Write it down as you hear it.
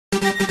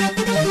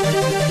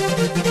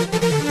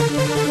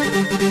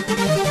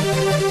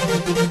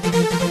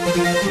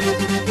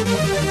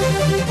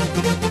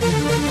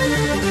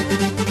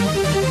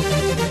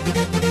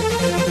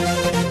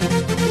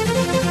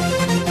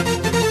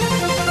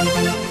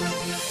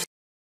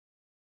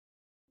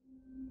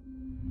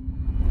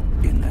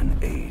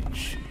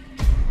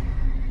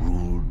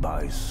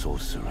by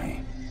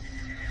sorcery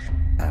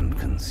and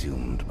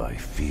consumed by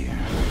fear.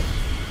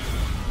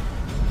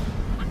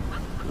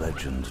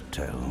 Legend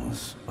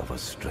tells of a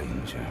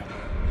stranger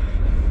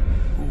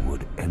who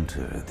would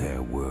enter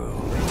their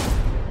world,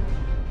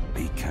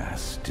 be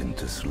cast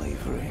into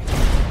slavery,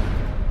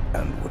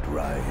 and would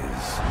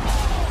rise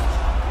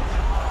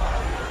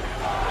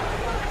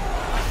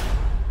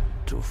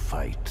to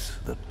fight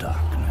the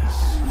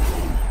darkness.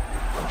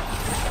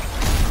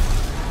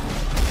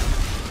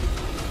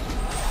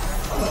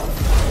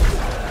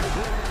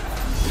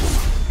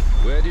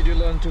 Where did you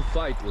learn to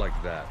fight like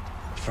that?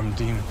 From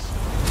demons.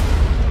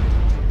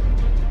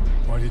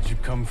 Why did you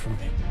come for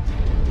me?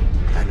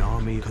 An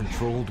army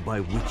controlled by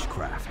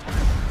witchcraft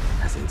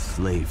has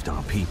enslaved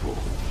our people.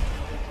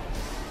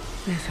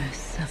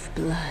 Rivers of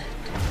blood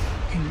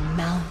and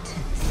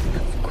mountains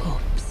of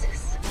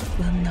corpses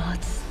will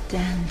not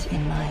stand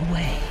in my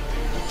way.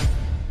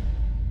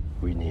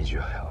 We need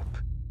your help.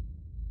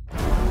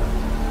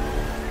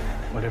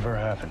 Whatever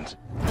happens,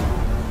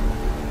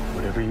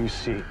 whatever you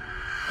see,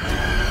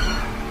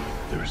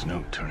 there is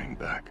no turning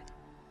back.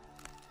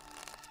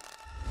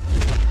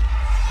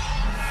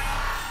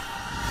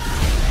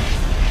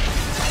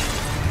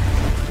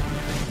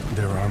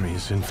 Their army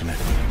is infinite.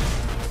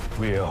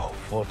 We are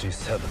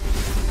 47.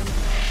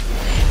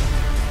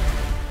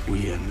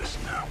 We end this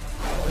now.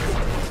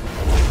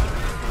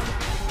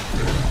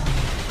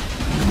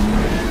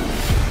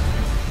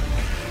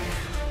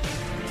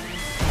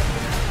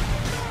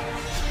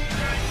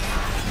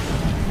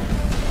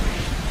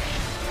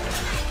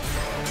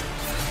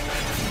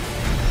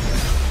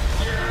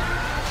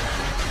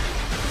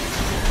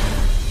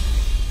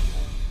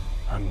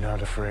 I'm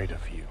not afraid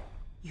of you.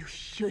 You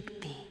should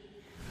be.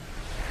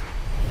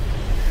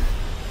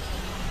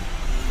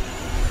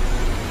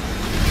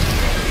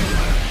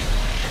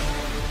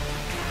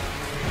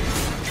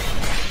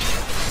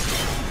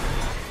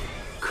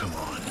 Come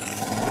on.